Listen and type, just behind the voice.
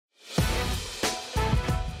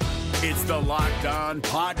It's the Locked On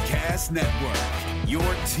Podcast Network, your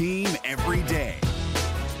team every day.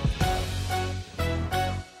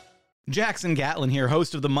 Jackson Gatlin here,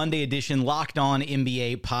 host of the Monday edition Locked On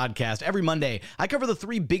NBA podcast. Every Monday, I cover the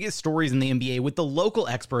three biggest stories in the NBA with the local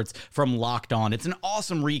experts from Locked On. It's an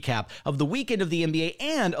awesome recap of the weekend of the NBA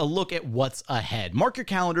and a look at what's ahead. Mark your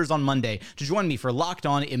calendars on Monday to join me for Locked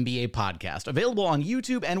On NBA podcast, available on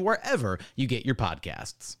YouTube and wherever you get your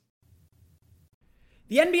podcasts.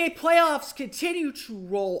 The NBA playoffs continue to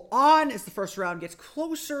roll on as the first round gets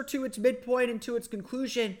closer to its midpoint and to its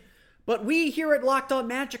conclusion. But we here at Locked On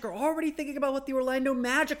Magic are already thinking about what the Orlando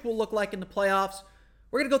Magic will look like in the playoffs.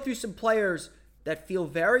 We're going to go through some players that feel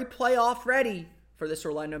very playoff ready for this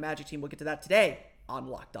Orlando Magic team. We'll get to that today on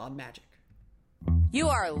Locked On Magic. You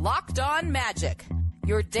are Locked On Magic,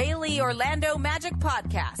 your daily Orlando Magic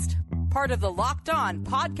podcast. Part of the Locked On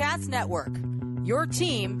Podcast Network, your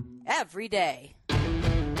team every day.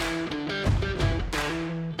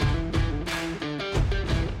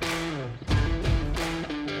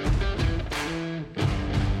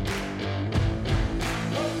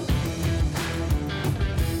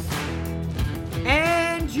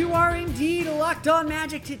 You are indeed Locked On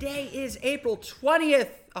Magic. Today is April 20th,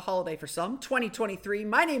 a holiday for some, 2023.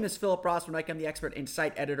 My name is Philip Rossman. I'm the expert and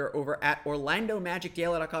site editor over at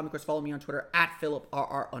OrlandoMagicDaily.com. Of course, follow me on Twitter at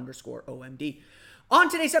PhilipRR_OMD. On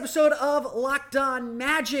today's episode of Locked On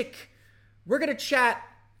Magic, we're going to chat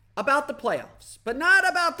about the playoffs, but not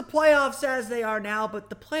about the playoffs as they are now, but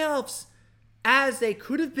the playoffs as they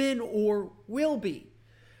could have been or will be.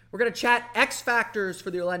 We're going to chat X factors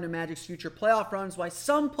for the Orlando Magic's future playoff runs, why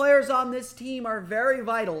some players on this team are very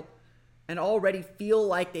vital and already feel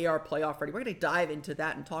like they are playoff ready. We're going to dive into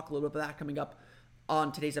that and talk a little bit about that coming up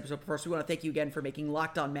on today's episode. But first, we want to thank you again for making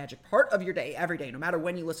Locked On Magic part of your day, every day, no matter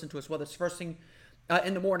when you listen to us, whether it's first thing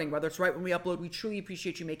in the morning, whether it's right when we upload. We truly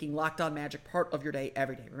appreciate you making Locked On Magic part of your day,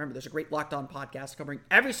 every day. Remember, there's a great Locked On podcast covering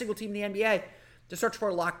every single team in the NBA. Just search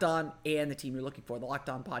for Locked On and the team you're looking for, the Locked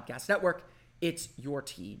On Podcast Network. It's your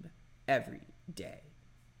team every day.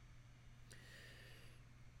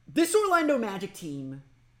 This Orlando Magic team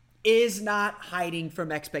is not hiding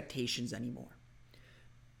from expectations anymore.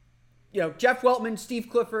 You know, Jeff Weltman, Steve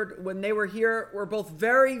Clifford, when they were here, were both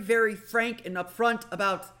very, very frank and upfront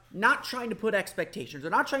about not trying to put expectations.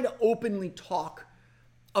 They're not trying to openly talk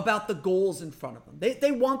about the goals in front of them.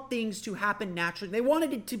 They want things to happen naturally. They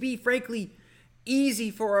wanted it to be, frankly,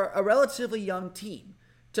 easy for a relatively young team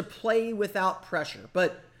to play without pressure.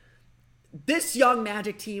 But this young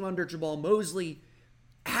Magic team under Jamahl Mosley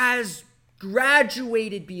has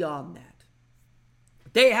graduated beyond that.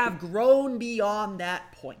 They have grown beyond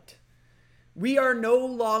that point. We are no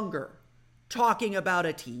longer talking about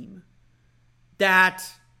a team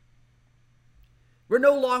that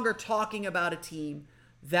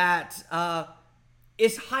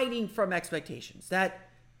is hiding from expectations, that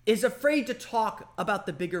is afraid to talk about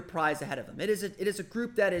the bigger prize ahead of them. It is a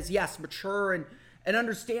group that is, yes, mature and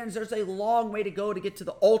understands there's a long way to go to get to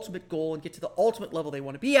the ultimate goal and get to the ultimate level they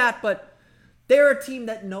want to be at, but they're a team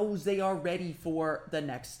that knows they are ready for the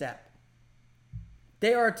next step.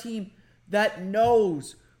 They are a team that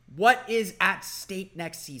knows what is at stake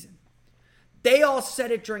next season. They all said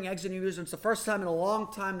it during exit interviews, and it's the first time in a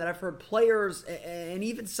long time that I've heard players and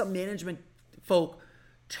even some management folk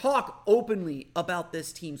talk openly about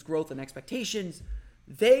this team's growth and expectations.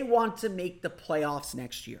 They want to make the playoffs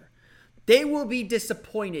next year. They will be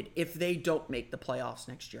disappointed if they don't make the playoffs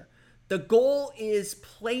next year. The goal is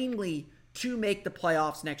plainly to make the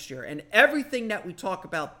playoffs next year. And everything that we talk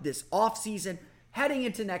about this offseason, heading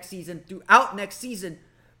into next season, throughout next season,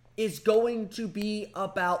 is going to be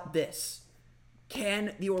about this.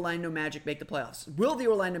 Can the Orlando Magic make the playoffs? Will the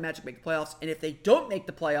Orlando Magic make the playoffs? And if they don't make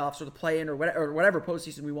the playoffs or the play-in or whatever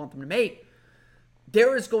postseason we want them to make,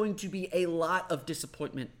 there is going to be a lot of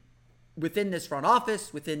disappointment within this front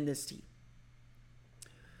office, within this team.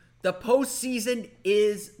 The postseason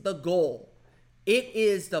is the goal. It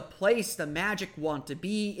is the place the Magic want to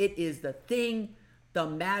be. It is the thing the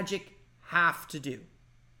Magic have to do.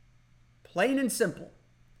 Plain and simple.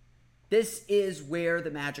 This is where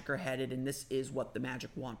the Magic are headed, and this is what the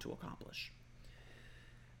Magic want to accomplish.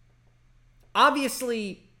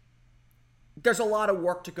 Obviously, there's a lot of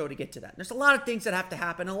work to go to get to that. There's a lot of things that have to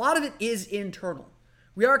happen. A lot of it is internal.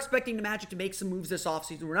 We are expecting the Magic to make some moves this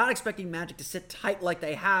offseason. We're not expecting Magic to sit tight like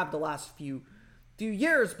they have the last few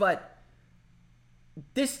years, but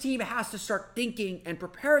this team has to start thinking and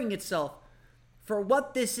preparing itself for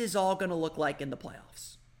what this is all going to look like in the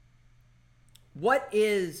playoffs. What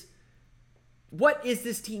is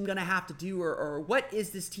this team going to have to do, or what is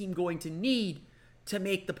this team going to need to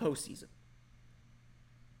make the postseason?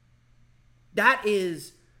 That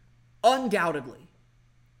is undoubtedly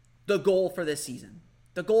the goal for this season,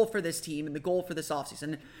 the goal for this team, and the goal for this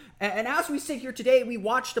offseason. And as we sit here today, we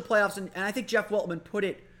watch the playoffs, and I think Jeff Weltman put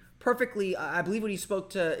it perfectly. I believe when he spoke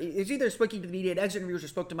to, he was either speaking to the media at exit interviews or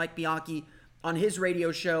spoke to Mike Bianchi on his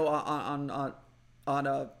radio show on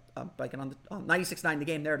 96.9 The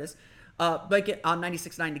Game. There it is. On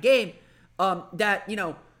 96.9 The Game. That, you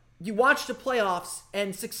know, you watch the playoffs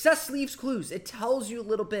and success leaves clues. It tells you a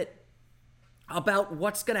little bit about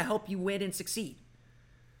what's going to help you win and succeed.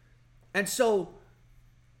 And so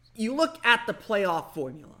you look at the playoff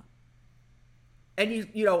formula, and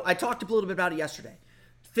you know, I talked a little bit about it yesterday.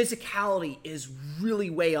 Physicality is really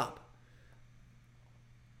way up.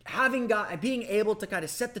 Being able to kind of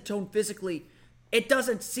set the tone physically, it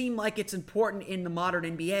doesn't seem like it's important in the modern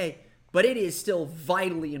NBA, but it is still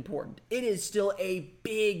vitally important. It is still a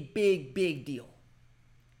big, big, big deal.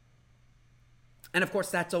 And of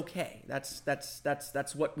course, that's okay. That's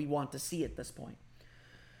what we want to see at this point.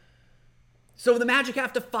 So the Magic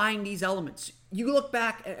have to find these elements. You look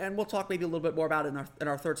back, and we'll talk maybe a little bit more about it in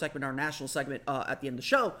our third segment, our national segment at the end of the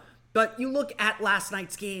show. But you look at last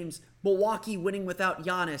night's games, Milwaukee winning without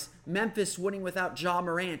Giannis, Memphis winning without Ja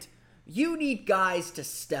Morant. You need guys to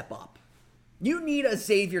step up. You need a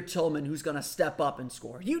Xavier Tillman who's going to step up and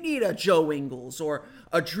score. You need a Joe Ingles or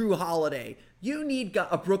a Drew Holiday. You need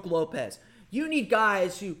a Brook Lopez. You need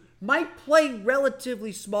guys who might play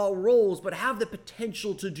relatively small roles but have the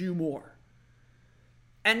potential to do more.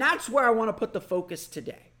 And that's where I want to put the focus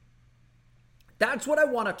today. That's what I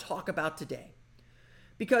want to talk about today.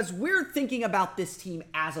 Because we're thinking about this team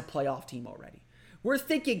as a playoff team already. We're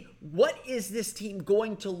thinking, what is this team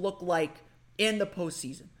going to look like in the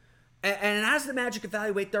postseason? And as the Magic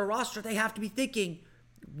evaluate their roster, they have to be thinking,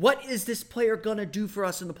 what is this player going to do for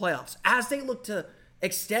us in the playoffs? As they look to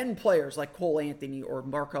extend players like Cole Anthony or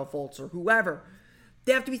Markelle Fultz or whoever,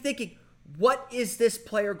 they have to be thinking, what is this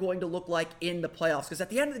player going to look like in the playoffs? Because at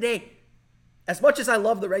the end of the day, as much as I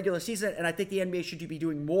love the regular season, and I think the NBA should be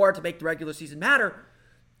doing more to make the regular season matter,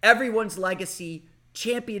 everyone's legacy,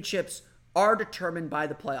 championships are determined by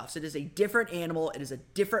the playoffs. It is a different animal. It is a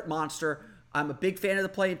different monster. I'm a big fan of the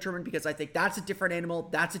play-in tournament because I think that's a different animal.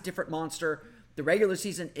 That's a different monster. The regular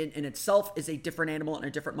season in itself is a different animal and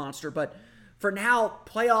a different monster. But for now,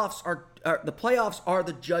 the playoffs are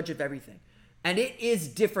the judge of everything. And it is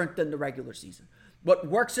different than the regular season. What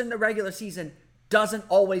works in the regular season doesn't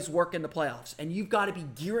always work in the playoffs. And you've got to be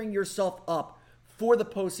gearing yourself up for the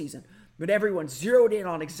postseason. When everyone's zeroed in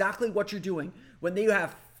on exactly what you're doing, when you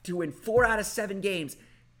have to win 4 out of 7 games,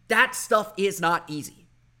 that stuff is not easy.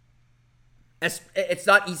 It's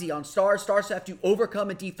not easy on stars. Stars have to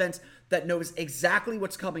overcome a defense that knows exactly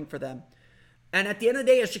what's coming for them. And at the end of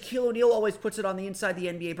the day, as Shaquille O'Neal always puts it on the Inside the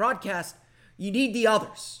NBA broadcast, you need the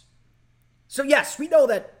others. So yes, we know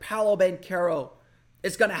that Paolo Banchero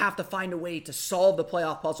is going to have to find a way to solve the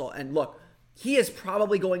playoff puzzle. And look, he is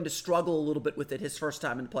probably going to struggle a little bit with it his first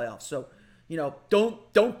time in the playoffs. So, you know,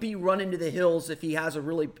 don't be running to the hills if he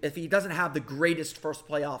doesn't have the greatest first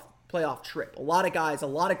playoff trip. A lot of guys, a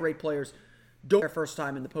lot of great players don't their first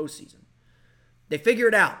time in the postseason. They figure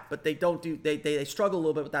it out, but they struggle a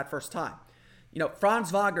little bit with that first time. You know,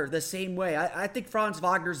 Franz Wagner, the same way. I think Franz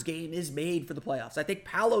Wagner's game is made for the playoffs. I think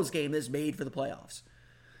Paolo's game is made for the playoffs.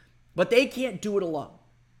 But they can't do it alone.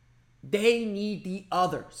 They need the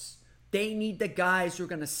others. They need the guys who are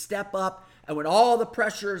going to step up, and when all the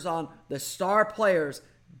pressure is on the star players,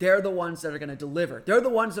 they're the ones that are going to deliver. They're the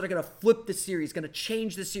ones that are going to flip the series, going to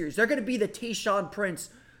change the series. They're going to be the Tayshaun Prince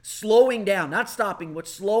slowing down, not stopping, but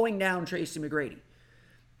slowing down Tracy McGrady.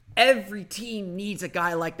 Every team needs a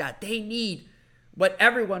guy like that. They need what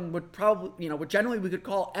everyone would probably, what generally we could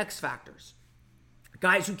call X factors.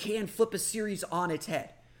 Guys who can flip a series on its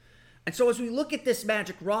head. And so as we look at this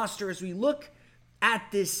Magic roster, as we look at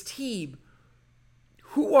this team,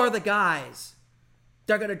 who are the guys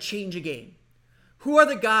that are going to change a game? Who are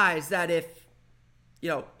the guys that if,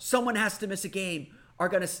 someone has to miss a game are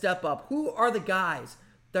going to step up? Who are the guys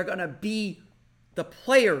that are going to be the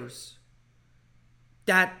players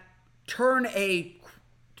that turn a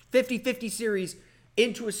 50-50 series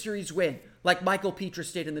into a series win, like Michael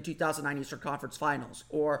Pietrus did in the 2009 Eastern Conference Finals,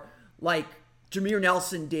 or like Jameer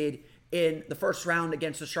Nelson did in the first round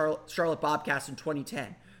against the Charlotte Bobcats in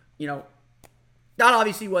 2010. That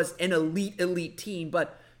obviously was an elite team,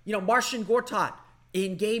 but, Marcin Gortat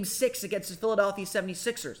in Game 6 against the Philadelphia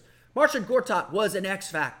 76ers. Marcin Gortat was an X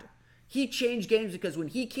factor. He changed games because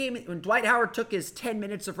when Dwight Howard took his 10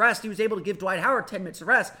 minutes of rest, he was able to give Dwight Howard 10 minutes of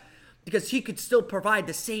rest because he could still provide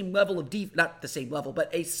the same level of not the same level,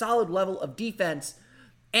 but a solid level of defense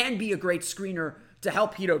and be a great screener to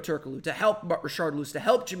help Hedo Turkoglu, to help Rashard Lewis, to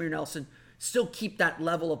help Jameer Nelson still keep that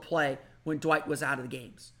level of play when Dwight was out of the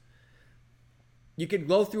games. You could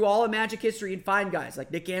go through all of Magic history and find guys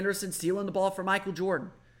like Nick Anderson stealing the ball from Michael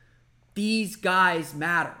Jordan. These guys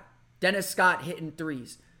matter. Dennis Scott hitting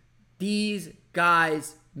threes. These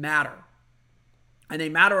guys matter. And they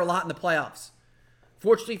matter a lot in the playoffs.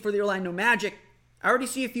 Fortunately for the Orlando Magic, I already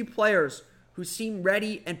see a few players who seem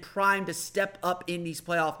ready and primed to step up in these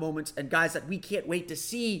playoff moments, and guys that we can't wait to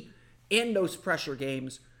see in those pressure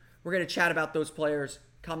games. We're going to chat about those players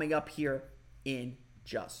coming up here in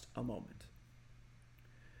just a moment.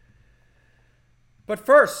 But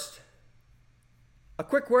first, a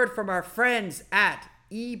quick word from our friends at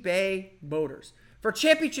eBay Motors. For a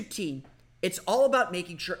championship team, it's all about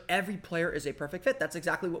making sure every player is a perfect fit. That's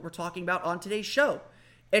exactly what we're talking about on today's show.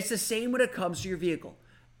 It's the same when it comes to your vehicle.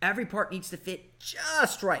 Every part needs to fit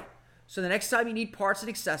just right. So the next time you need parts and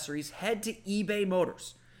accessories, head to eBay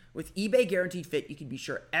Motors. With eBay Guaranteed Fit, you can be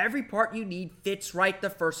sure every part you need fits right the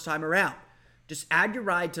first time around. Just add your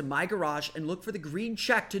ride to My Garage and look for the green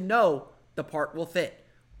check to know the part will fit,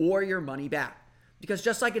 or your money back. Because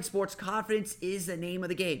just like in sports, confidence is the name of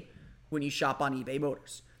the game when you shop on eBay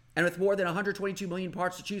Motors. And with more than 122 million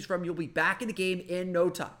parts to choose from, you'll be back in the game in no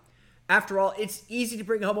time. After all, it's easy to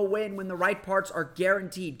bring home a win when the right parts are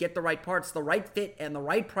guaranteed. Get the right parts, the right fit, and the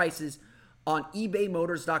right prices on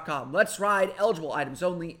ebaymotors.com. Let's ride. Eligible items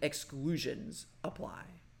only. Exclusions apply.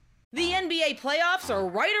 The NBA playoffs are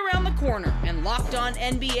right around the corner, and Locked On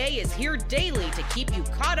NBA is here daily to keep you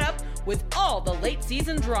caught up with all the late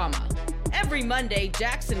season drama. Every Monday,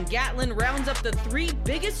 Jackson Gatlin rounds up the 3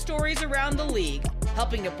 biggest stories around the league,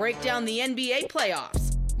 helping to break down the NBA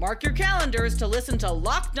playoffs. Mark your calendars to listen to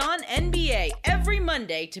Locked On NBA every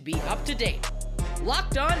Monday to be up to date.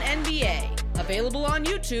 Locked On NBA, available on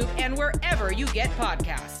YouTube and wherever you get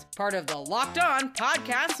podcasts. Part of the Locked On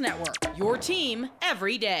Podcast Network, your team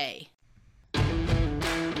every day.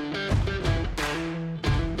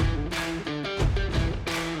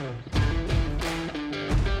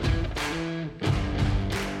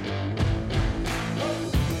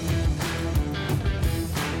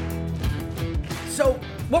 So,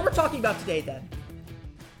 what we're talking about today, then,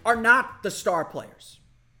 are not the star players.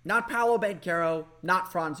 Not Paolo Banchero,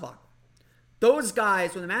 not Franz Wagner. Those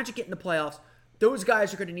guys, when the Magic get in the playoffs, those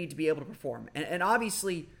guys are going to need to be able to perform. And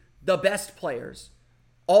obviously, the best players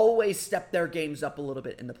always step their games up a little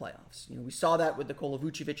bit in the playoffs. You know, we saw that with Nikola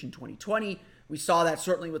Vucevic in 2020. We saw that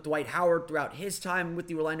certainly with Dwight Howard throughout his time with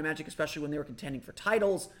the Orlando Magic, especially when they were contending for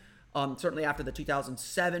titles. Certainly after the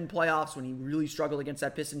 2007 playoffs, when he really struggled against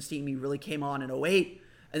that Pistons team, he really came on in 2008.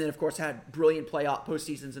 And then, of course, had brilliant playoff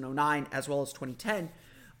postseasons in 2009 as well as 2010.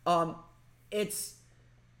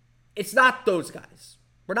 It's not those guys.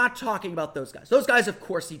 We're not talking about those guys. Those guys, of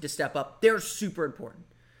course, need to step up. They're super important.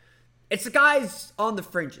 It's the guys on the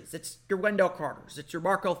fringes. It's your Wendell Carters. It's your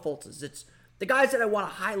Markelle Fultzes. It's the guys that I want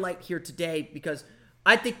to highlight here today because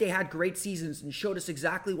I think they had great seasons and showed us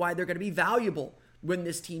exactly why they're going to be valuable when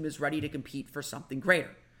this team is ready to compete for something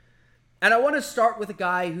greater. And I want to start with a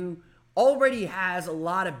guy who already has a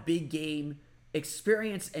lot of big game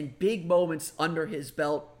experience and big moments under his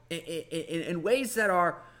belt in ways that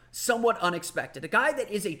are somewhat unexpected. A guy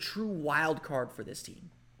that is a true wild card for this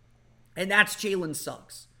team. And that's Jalen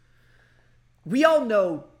Suggs. We all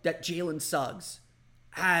know that Jalen Suggs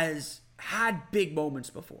has had big moments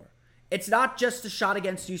before. It's not just a shot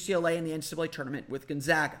against UCLA in the NCAA tournament with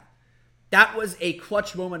Gonzaga. That was a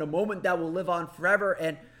clutch moment, a moment that will live on forever,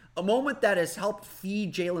 and a moment that has helped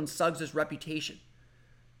feed Jalen Suggs' reputation.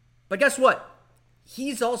 But guess what?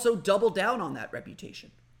 He's also doubled down on that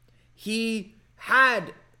reputation. He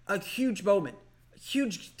had a huge moment, a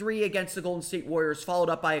huge 3 against the Golden State Warriors, followed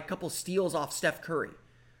up by a couple steals off Steph Curry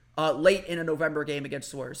late in a November game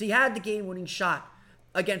against the Warriors. He had the game-winning shot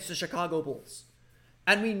against the Chicago Bulls.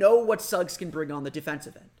 And we know what Suggs can bring on the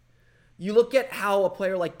defensive end. You look at how a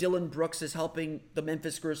player like Dillon Brooks is helping the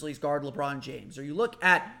Memphis Grizzlies guard LeBron James, or you look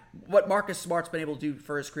at what Marcus Smart's been able to do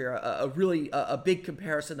for his career, a big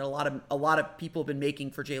comparison that a lot of people have been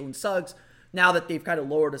making for Jalen Suggs. Now that they've kind of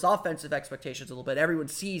lowered his offensive expectations a little bit, everyone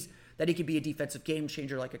sees that he can be a defensive game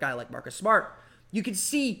changer like a guy like Marcus Smart. You can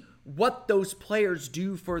see what those players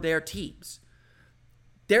do for their teams.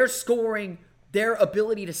 Their scoring, their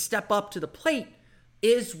ability to step up to the plate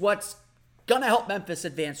is what's going to help Memphis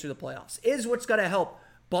advance through the playoffs, is what's going to help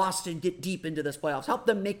Boston get deep into this playoffs, help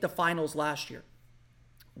them make the finals last year.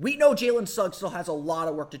 We know Jalen Suggs still has a lot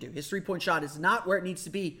of work to do. His three-point shot is not where it needs to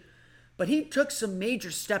be, but he took some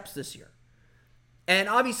major steps this year. And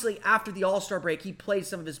obviously, after the All-Star break, he played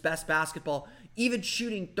some of his best basketball, even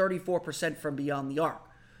shooting 34% from beyond the arc.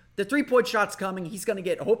 The 3-point shot's coming. He's going to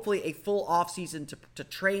get, hopefully, a full offseason to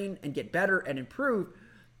train and get better and improve.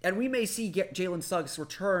 And we may see Jalen Suggs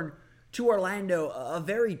return to Orlando a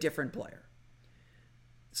very different player.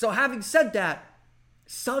 So having said that,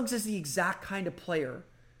 Suggs is the exact kind of player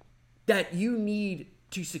that you need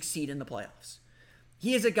to succeed in the playoffs.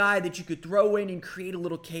 He is a guy that you could throw in and create a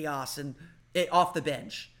little chaos and off the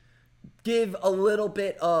bench. Give a little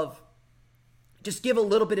bit of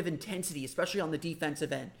intensity, especially on the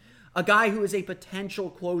defensive end. A guy who is a potential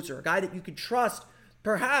closer, a guy that you could trust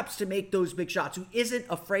perhaps to make those big shots, who isn't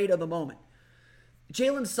afraid of the moment.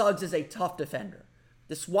 Jalen Suggs is a tough defender.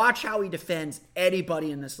 Just watch how he defends anybody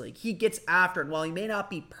in this league. He gets after it, and while he may not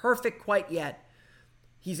be perfect quite yet,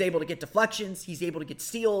 he's able to get deflections, he's able to get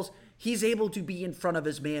steals, he's able to be in front of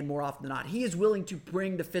his man more often than not. He is willing to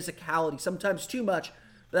bring the physicality, sometimes too much,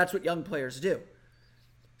 but that's what young players do.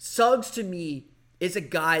 Suggs, to me, is a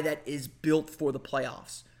guy that is built for the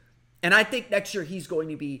playoffs. And I think next year he's going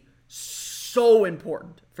to be so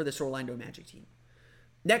important for this Orlando Magic team.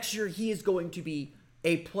 Next year he is going to be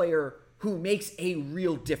a player who makes a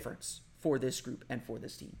real difference for this group and for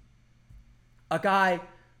this team. A guy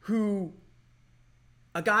who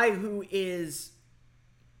is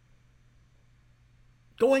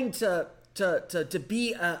going to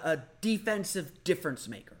be a defensive difference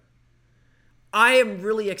maker. I am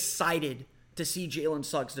really excited to see Jalen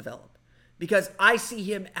Suggs develop because I see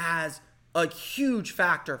him as a huge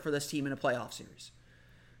factor for this team in a playoff series.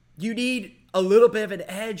 You need a little bit of an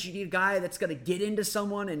edge. You need a guy that's going to get into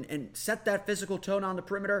someone and set that physical tone on the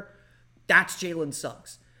perimeter. That's Jalen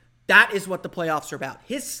Suggs. That is what the playoffs are about.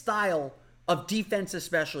 His style of defense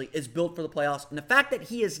especially is built for the playoffs. And the fact that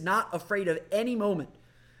he is not afraid of any moment,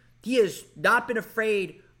 he has not been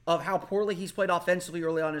afraid of how poorly he's played offensively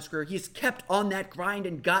early on in his career. He's kept on that grind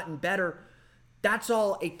and gotten better. That's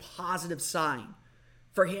all a positive sign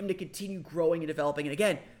for him to continue growing and developing. And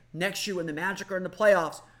again, next year when the Magic are in the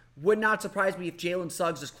playoffs, would not surprise me if Jalen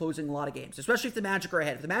Suggs is closing a lot of games, especially if the Magic are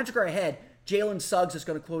ahead. If the Magic are ahead, Jalen Suggs is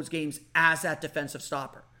going to close games as that defensive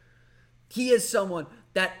stopper. He is someone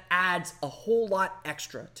that adds a whole lot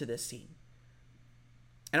extra to this team.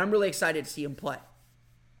 And I'm really excited to see him play.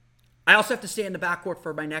 I also have to stay in the backcourt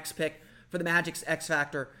for my next pick for the Magic's X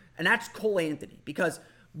Factor, and that's Cole Anthony. Because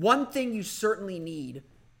one thing you certainly need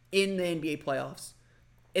in the NBA playoffs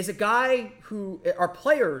is a guy who are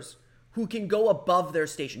players who can go above their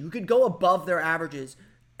station, who can go above their averages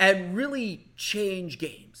and really change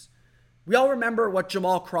games. We all remember what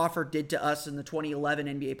Jamal Crawford did to us in the 2011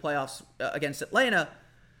 NBA playoffs against Atlanta.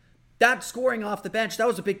 That scoring off the bench, that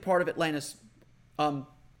was a big part of Atlanta's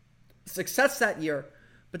success that year.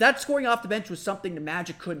 But that scoring off the bench was something the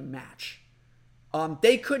Magic couldn't match.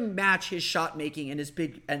 They couldn't match his shot making and his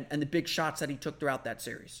big and the big shots that he took throughout that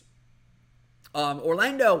series.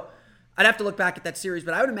 Orlando, I'd have to look back at that series,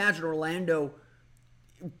 but I would imagine Orlando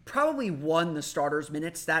probably won the starters'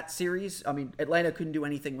 minutes that series. I mean, Atlanta couldn't do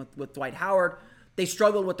anything with Dwight Howard. They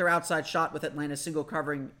struggled with their outside shot with Atlanta single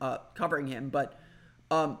covering him, but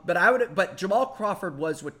Jamal Crawford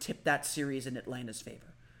was what tipped that series in Atlanta's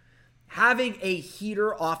favor. Having a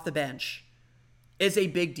heater off the bench is a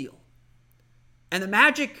big deal. And the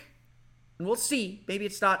Magic, and we'll see, maybe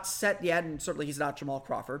it's not set yet, and certainly he's not Jamal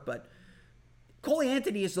Crawford, but Cole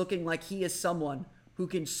Anthony is looking like he is someone who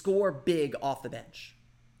can score big off the bench.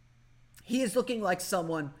 He is looking like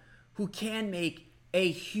someone who can make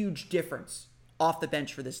a huge difference off the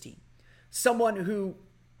bench for this team. Someone who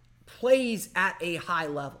plays at a high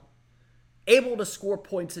level, able to score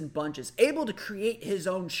points in bunches, able to create his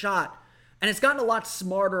own shot, and has gotten a lot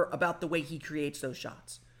smarter about the way he creates those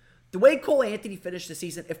shots. The way Cole Anthony finished the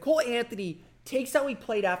season, if Cole Anthony takes how he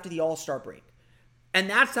played after the All-Star break, and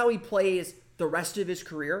that's how he plays the rest of his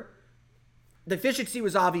career, the efficiency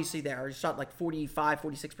was obviously there. He shot like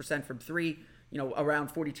 46% from three, around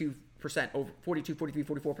 42%, over 42, 43,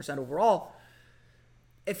 44% overall.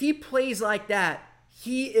 If he plays like that,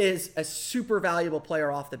 he is a super valuable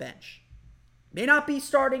player off the bench. May not be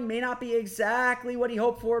starting, may not be exactly what he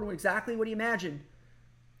hoped for and exactly what he imagined,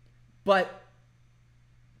 but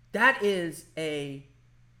that is a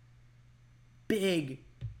big,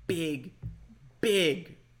 big,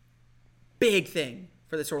 big, big thing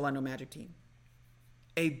for this Orlando Magic team.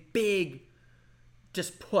 A big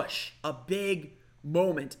just push, a big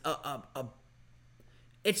moment,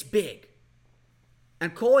 it's big.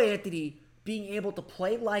 And Cole Anthony being able to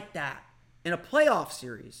play like that in a playoff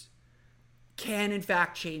series can in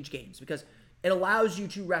fact change games because it allows you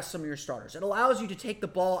to rest some of your starters. It allows you to take the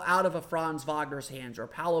ball out of a Franz Wagner's hands or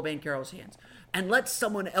Paolo Banchero's hands and let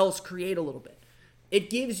someone else create a little bit.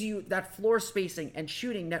 It gives you that floor spacing and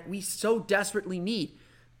shooting that we so desperately need.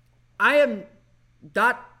 I am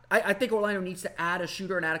not. I think Orlando needs to add a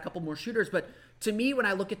shooter and add a couple more shooters. But to me, when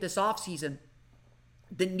I look at this offseason,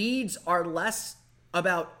 the needs are less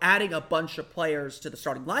about adding a bunch of players to the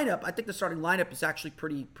starting lineup. I think the starting lineup is actually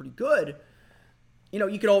pretty good. You know,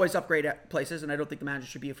 you could always upgrade at places, and I don't think the Magic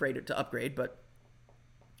should be afraid to upgrade. But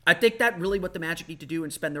I think that really what the Magic need to do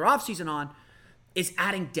and spend their offseason on is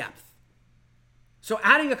adding depth. So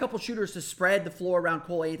adding a couple shooters to spread the floor around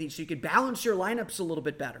Cole Anthony so you could balance your lineups a little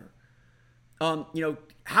bit better.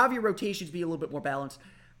 Have your rotations be a little bit more balanced.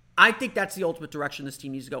 I think that's the ultimate direction this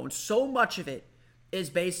team needs to go. And so much of it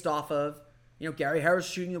is based off of, Gary Harris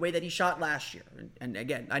shooting the way that he shot last year. And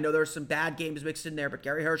again, I know there's some bad games mixed in there, but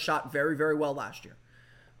Gary Harris shot very, very well last year.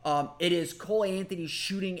 It is Cole Anthony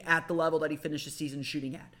shooting at the level that he finished the season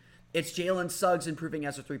shooting at. It's Jalen Suggs improving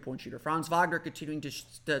as a three-point shooter. Franz Wagner continuing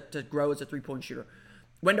to grow as a three-point shooter.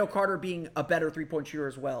 Wendell Carter being a better three-point shooter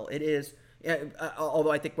as well. It is,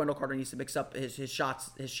 although I think Wendell Carter needs to mix up his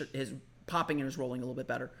shots, his popping and his rolling a little bit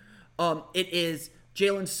better. It is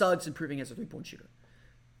Jalen Suggs improving as a three-point shooter.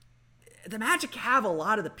 The Magic have a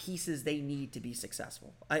lot of the pieces they need to be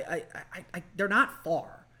successful. They're not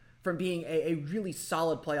far from being a really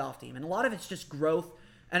solid playoff team. And a lot of it's just growth.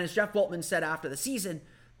 And as Jeff Weltman said after the season,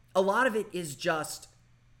 a lot of it is just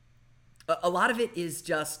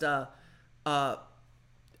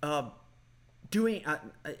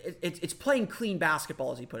it's playing clean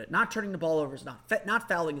basketball, as he put it. Not turning the ball over, not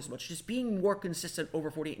fouling as much, just being more consistent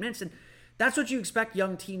over 48 minutes. And that's what you expect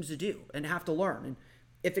young teams to do and have to learn. And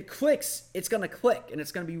if it clicks, it's going to click, and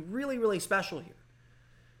it's going to be really, really special here.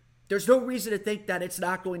 There's no reason to think that it's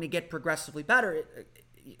not going to get progressively better.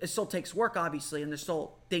 It still takes work, obviously, and there's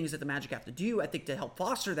still things that the Magic have to do, I think, to help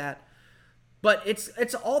foster that. But it's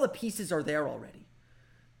all the pieces are there already.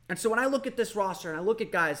 And so when I look at this roster and I look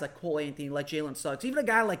at guys like Cole Anthony, like Jalen Suggs, even a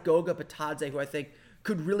guy like Goga Bitadze, who I think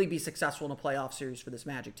could really be successful in a playoff series for this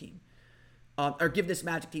Magic team, or give this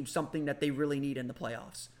Magic team something that they really need in the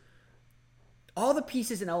playoffs. All the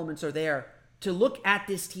pieces and elements are there to look at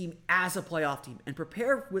this team as a playoff team and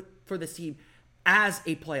prepare for this team as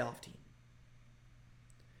a playoff team.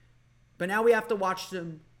 But now we have to watch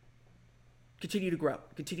them continue to grow,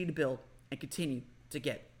 continue to build, and continue to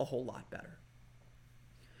get a whole lot better.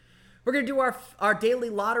 We're going to do our daily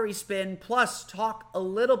lottery spin, plus talk a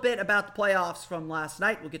little bit about the playoffs from last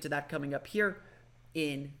night. We'll get to that coming up here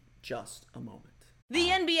in just a moment. The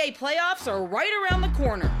NBA playoffs are right around the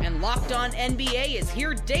corner, and Locked On NBA is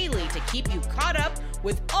here daily to keep you caught up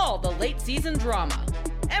with all the late season drama.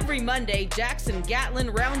 Every Monday, Jackson Gatlin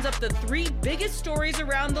rounds up the 3 biggest stories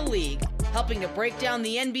around the league, helping to break down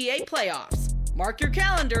the NBA playoffs. Mark your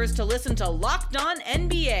calendars to listen to Locked On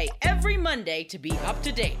NBA every Monday to be up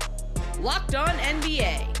to date. Locked On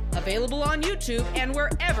NBA, available on YouTube and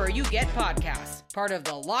wherever you get podcasts. Part of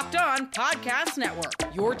the Locked On Podcast Network,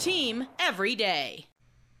 your team every day.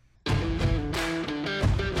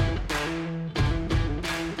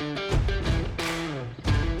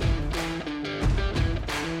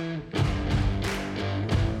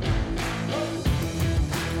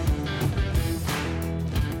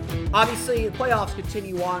 Obviously, the playoffs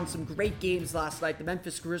continue on. Some great games last night. The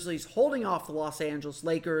Memphis Grizzlies holding off the Los Angeles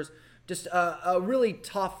Lakers. Just a really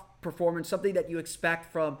tough performance, something that you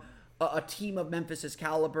expect from a team of Memphis's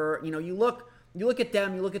caliber. You look at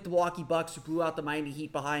them, you look at the Milwaukee Bucks, who blew out the Miami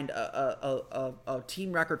Heat behind a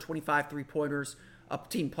team record 25 3-pointers, a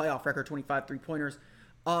team playoff record 25 3-pointers.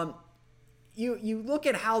 You look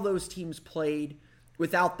at how those teams played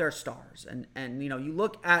without their stars, and you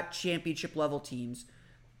look at championship level teams.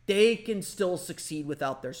 They can still succeed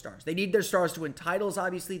without their stars. They need their stars to win titles,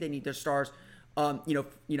 obviously. They need their stars,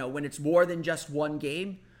 when it's more than just one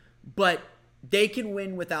game. But they can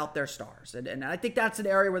win without their stars. And I think that's an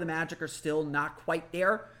area where the Magic are still not quite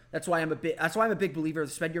there. That's why I'm a big believer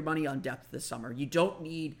of spend your money on depth this summer. You don't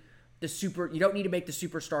need to make the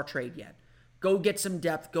superstar trade yet. Go get some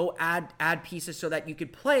depth. Go add pieces so that you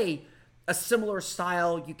could play a similar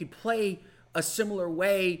style. You could play a similar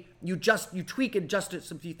way. You tweak and adjust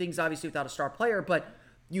some few things, obviously, without a star player, but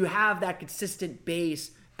you have that consistent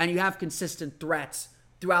base and you have consistent threats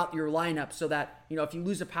throughout your lineup, so that if you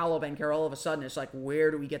lose a Paolo Banchero, all of a sudden it's like,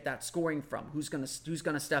 where do we get that scoring from? Who's gonna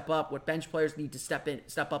step up? What bench players need to step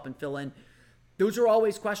up and fill in? Those are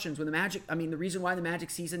always questions when the Magic. I mean, the reason why the Magic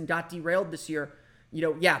season got derailed this year,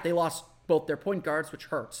 they lost both their point guards, which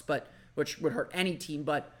hurts, which would hurt any team.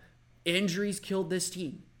 But injuries killed this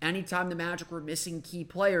team. Anytime the Magic were missing key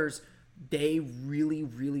players, they really,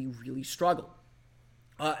 really, really struggled.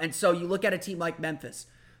 And so you look at a team like Memphis.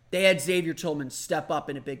 They had Xavier Tillman step up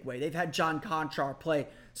in a big way. They've had John Conchar play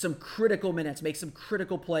some critical minutes, make some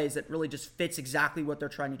critical plays that really just fits exactly what they're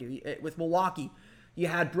trying to do. With Milwaukee, you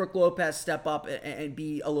had Brook Lopez step up and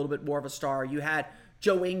be a little bit more of a star. You had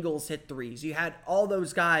Joe Ingles hit threes. You had all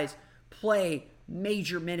those guys play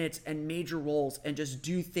major minutes and major roles and just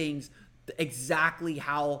do things exactly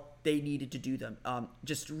how they needed to do them.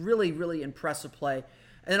 Just really, really impressive play.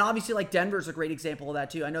 And then obviously, like, Denver's a great example of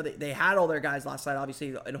that too. I know they had all their guys last night,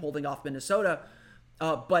 obviously, in holding off Minnesota,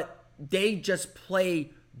 but they just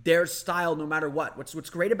play their style no matter what. What's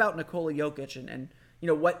great about Nikola Jokic and you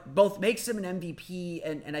know, what both makes him an MVP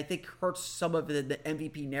and I think hurts some of the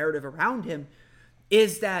MVP narrative around him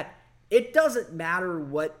is that it doesn't matter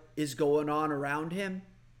what is going on around him.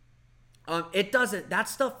 That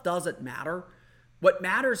stuff doesn't matter. What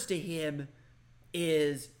matters to him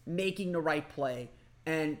is making the right play.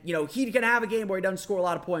 And, you know, he can have a game where he doesn't score a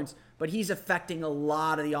lot of points, but he's affecting a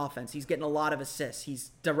lot of the offense. He's getting a lot of assists. He's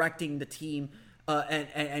directing the team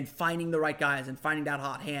and finding the right guys and finding that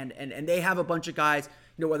hot hand. And they have a bunch of guys,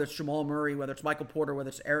 you know, whether it's Jamal Murray, whether it's Michael Porter, whether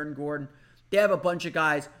it's Aaron Gordon. They have a bunch of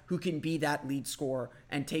guys who can be that lead scorer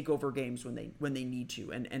and take over games when they need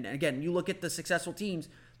to. And again, you look at the successful teams,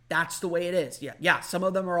 that's the way it is. Yeah, some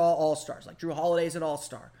of them are all all-stars. Like Drew Holiday's an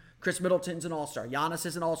all-star. Chris Middleton's an all-star. Giannis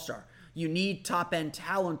is an all-star. You need top-end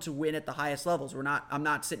talent to win at the highest levels. I'm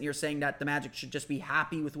not sitting here saying that the Magic should just be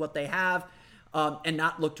happy with what they have and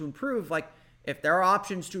not look to improve. Like, if there are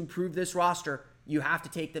options to improve this roster, you have to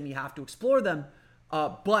take them. You have to explore them.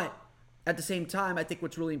 But at the same time, I think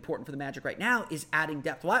what's really important for the Magic right now is adding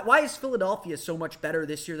depth. Why is Philadelphia so much better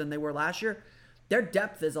this year than they were last year? Their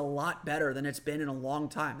depth is a lot better than it's been in a long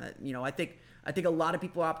time. You know, I think a lot of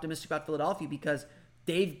people are optimistic about Philadelphia because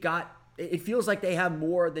they've got. It feels like they have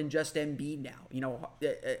more than just Embiid now. You know,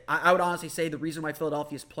 I would honestly say the reason why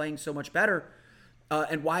Philadelphia is playing so much better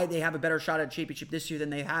and why they have a better shot at a championship this year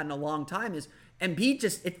than they had in a long time is Embiid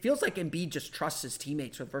it feels like Embiid just trusts his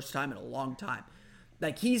teammates for the first time in a long time.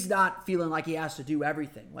 Like, he's not feeling like he has to do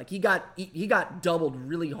everything. Like, he got doubled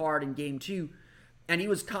really hard in game 2, and he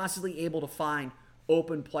was constantly able to find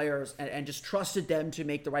open players and just trusted them to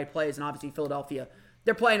make the right plays. And obviously Philadelphia,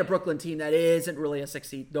 they're playing a Brooklyn team that isn't really a 6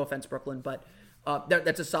 seed. No offense, Brooklyn, but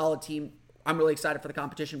that's a solid team. I'm really excited for the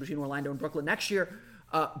competition between Orlando and Brooklyn next year.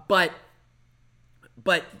 But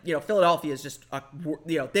you know, Philadelphia is just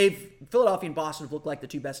Philadelphia and Boston have looked like the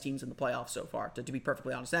two best teams in the playoffs so far. To be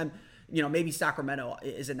perfectly honest, them, you know, maybe Sacramento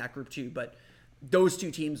is in that group too, but those two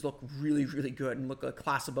teams look really, really good and look a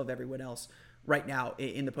class above everyone else right now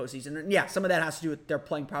in the postseason. And yeah, some of that has to do with they're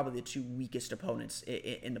playing probably the two weakest opponents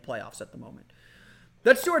in the playoffs at the moment.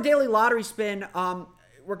 Let's do our daily lottery spin.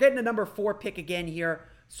 We're getting a number 4 pick again here.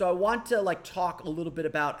 So I want to talk a little bit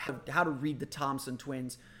about how to read the Thompson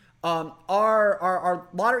twins. Our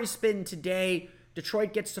lottery spin today,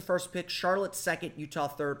 Detroit gets the first pick, Charlotte second, Utah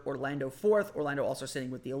third, Orlando fourth. Orlando also sitting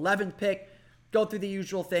with the 11th pick. Go through the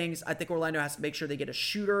usual things. I think Orlando has to make sure they get a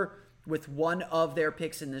shooter with one of their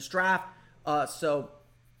picks in this draft. So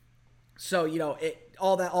you know,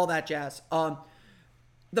 all that jazz.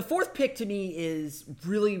 The fourth pick to me is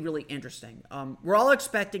really, really interesting. We're all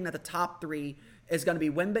expecting that the top 3 is going to be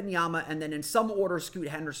Wembanyama and then in some order Scoot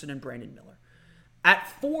Henderson and Brandon Miller. At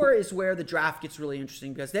 4 is where the draft gets really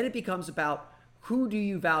interesting because then it becomes about who do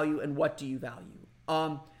you value and what do you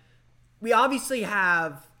value. We obviously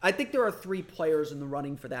have, I think there are 3 players in the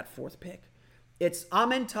running for that 4th pick. It's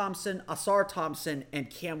Amen Thompson, Ausar Thompson, and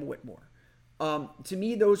Cam Whitmore. To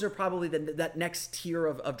me, those are probably that next tier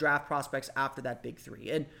of draft prospects after that big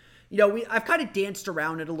 3. And, you know, I've kind of danced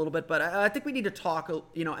around it a little bit, but I think we need to talk,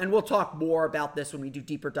 you know, and we'll talk more about this when we do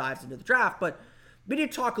deeper dives into the draft, but we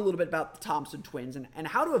need to talk a little bit about the Thompson twins and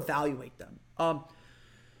how to evaluate them.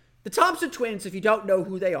 The Thompson twins, if you don't know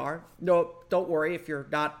who they are, no, don't worry. If you're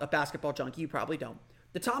not a basketball junkie, you probably don't.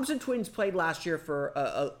 The Thompson twins played last year for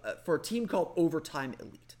a team called Overtime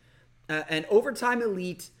Elite. And Overtime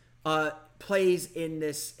Elite plays in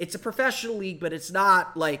this, it's a professional league, but it's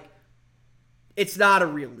not a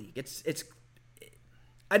real league. It's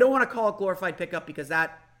I don't want to call it glorified pickup because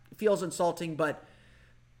that feels insulting, but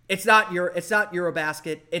it's not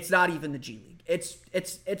Eurobasket. It's not even the G League.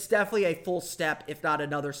 It's definitely a full step, if not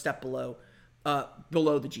another step below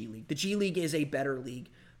the G League. The G League is a better league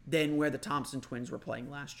than where the Thompson twins were playing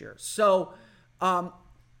last year. So,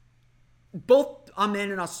 both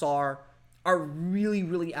Amen and Ausar are really,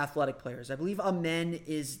 really athletic players. I believe Amen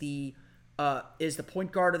is the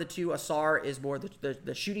point guard of the two. Ausar is more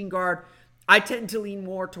the shooting guard. I tend to lean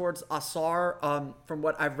more towards Ausar. From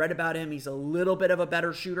what I've read about him, he's a little bit of a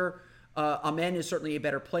better shooter. Amen is certainly a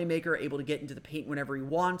better playmaker, able to get into the paint whenever he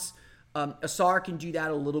wants. Ausar can do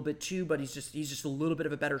that a little bit too, but he's just a little bit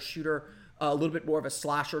of a better shooter, a little bit more of a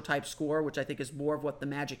slasher type scorer, which I think is more of what the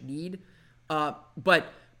Magic need.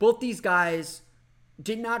 But both these guys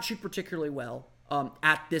did not shoot particularly well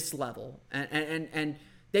at this level, and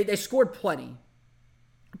they scored plenty.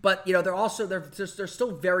 But they're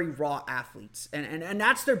still very raw athletes, and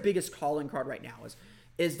that's their biggest calling card right now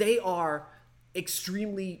is they are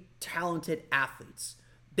extremely talented athletes.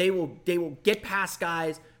 They will get past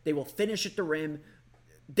guys. They will finish at the rim.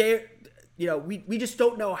 We just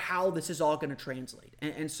don't know how this is all going to translate.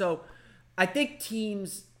 And so I think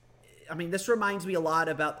teams, this reminds me a lot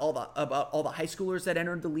about all the high schoolers that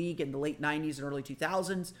entered the league in the late 90s and early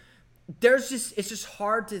 2000s. It's just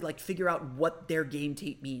hard to figure out what their game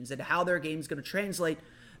tape means and how their game is going to translate.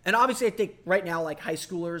 And obviously I think right now high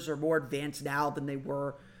schoolers are more advanced now than they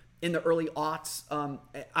were in the early aughts.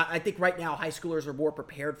 I think right now high schoolers are more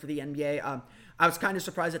prepared for the NBA. I was kind of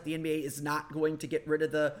surprised that the NBA is not going to get rid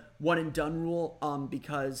of the one and done rule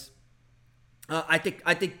because I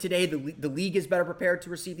think today the league is better prepared to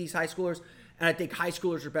receive these high schoolers, and I think high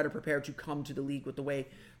schoolers are better prepared to come to the league with the way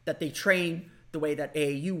that they train, the way that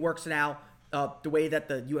AAU works now, the way that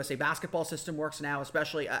the USA basketball system works now.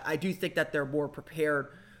 Especially, I do think that they're more prepared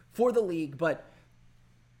for the league, but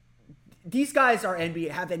these guys have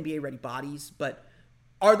NBA ready bodies, but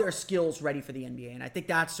are their skills ready for the NBA? And I think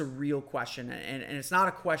that's a real question. And it's not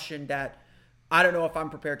a question that I don't know if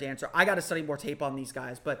I'm prepared to answer. I got to study more tape on these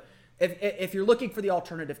guys. But if you're looking for the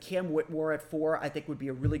alternative, Cam Whitmore at 4, I think would be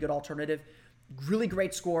a really good alternative. Really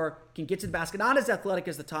great scorer, can get to the basket. Not as athletic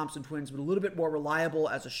as the Thompson twins, but a little bit more reliable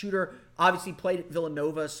as a shooter. Obviously played at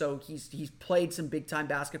Villanova, so he's played some big-time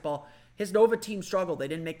basketball. His Nova team struggled. They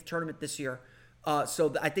didn't make the tournament this year.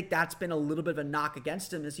 So I think that's been a little bit of a knock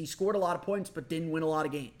against him, as he scored a lot of points but didn't win a lot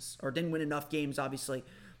of games, or didn't win enough games, obviously,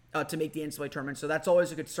 to make the NCAA tournament. So that's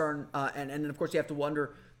always a concern. And then, of course, you have to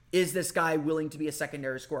wonder, is this guy willing to be a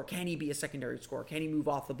secondary scorer? Can he be a secondary scorer? Can he move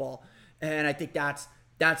off the ball? And I think that's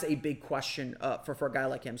a big question for a guy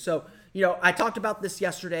like him. So, I talked about this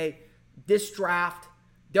yesterday. This draft,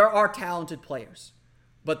 there are talented players,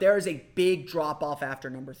 but there is a big drop-off after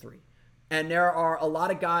number 3. And there are a lot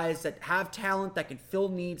of guys that have talent, that can fill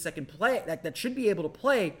needs, that can play, that should be able to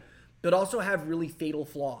play, but also have really fatal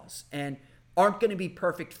flaws and aren't going to be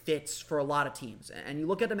perfect fits for a lot of teams. And you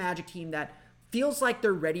look at the Magic team that feels like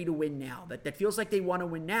they're ready to win now, that feels like they want to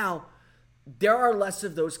win now. There are less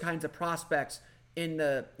of those kinds of prospects in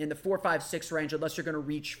the 4, 5, 6 range, unless you're going to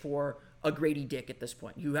reach for a Grady Dick at this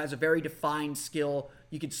point, who has a very defined skill.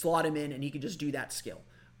 You could slot him in and he could just do that skill.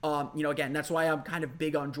 Again, that's why I'm kind of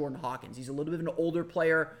big on Jordan Hawkins. He's a little bit of an older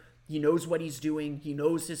player. He knows what he's doing. He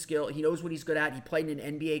knows his skill. He knows what he's good at. He played in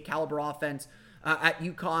an NBA caliber offense at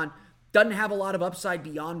UConn. Doesn't have a lot of upside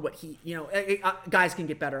beyond what guys can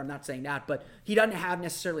get better. I'm not saying that, but he doesn't have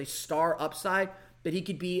necessarily star upside, but he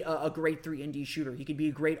could be a great 3-and-D shooter. He could be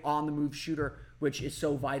a great on-the-move shooter, which is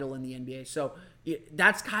so vital in the NBA. So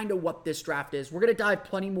that's kind of what this draft is. We're going to dive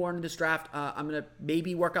plenty more into this draft. I'm going to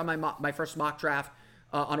maybe work on my first mock draft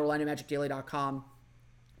on OrlandoMagicDaily.com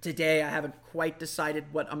today. I haven't quite decided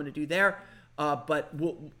what I'm going to do there, but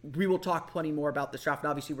we will talk plenty more about this draft. And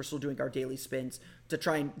obviously, we're still doing our daily spins to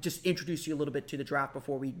try and just introduce you a little bit to the draft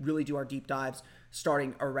before we really do our deep dives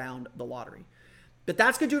starting around the lottery. But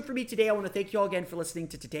that's going to do it for me today. I want to thank you all again for listening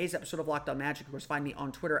to today's episode of Locked On Magic. Of course, find me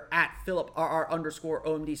on Twitter at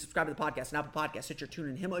PhilipRR_OMD. Subscribe to the podcast on Apple Podcasts, Stitcher,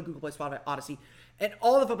 TuneIn, Himalaya, Google Play, Spotify, Odyssey, and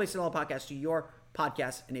all the fun places and all the podcasts to your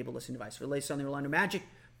podcast-enabled listening device. For the latest on the Orlando Magic,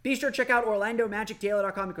 be sure to check out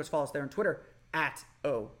OrlandoMagicDaily.com. Of course, follow us there on Twitter at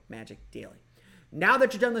OMagicDaily. Now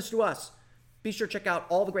that you're done listening to us, be sure to check out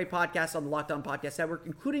all the great podcasts on the Locked On Podcast Network,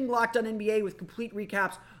 including Locked On NBA with complete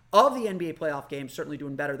recaps of the NBA playoff games, certainly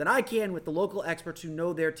doing better than I can with the local experts who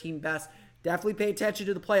know their team best. Definitely pay attention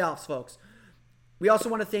to the playoffs, folks. We also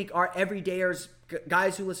want to thank our everydayers,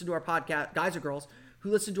 guys who listen to our podcast, guys or girls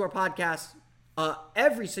who listen to our podcast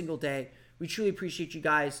every single day. We truly appreciate you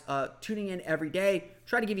guys tuning in every day.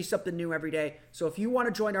 Try to give you something new every day. So if you want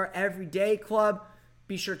to join our everyday club,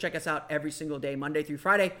 be sure to check us out every single day, Monday through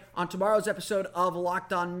Friday. On tomorrow's episode of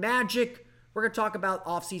Locked On Magic, we're going to talk about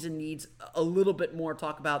offseason needs a little bit more,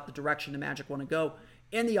 talk about the direction the Magic want to go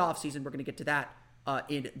in the offseason. We're going to get to that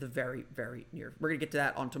in the very, very near. We're going to get to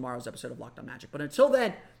that on tomorrow's episode of Locked On Magic. But until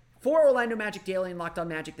then, for Orlando Magic Daily and Locked On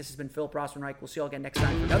Magic, this has been Philip Rossman-Reich. We'll see you all again next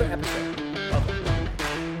time for another episode of Locked On Magic.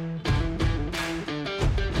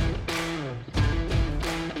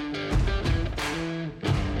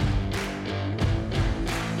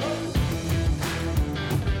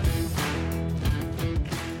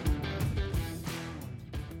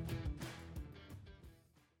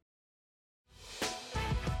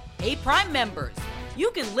 Hey, Prime members,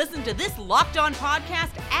 you can listen to this Locked On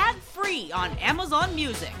podcast ad-free on Amazon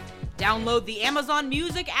Music. Download the Amazon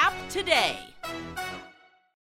Music app today.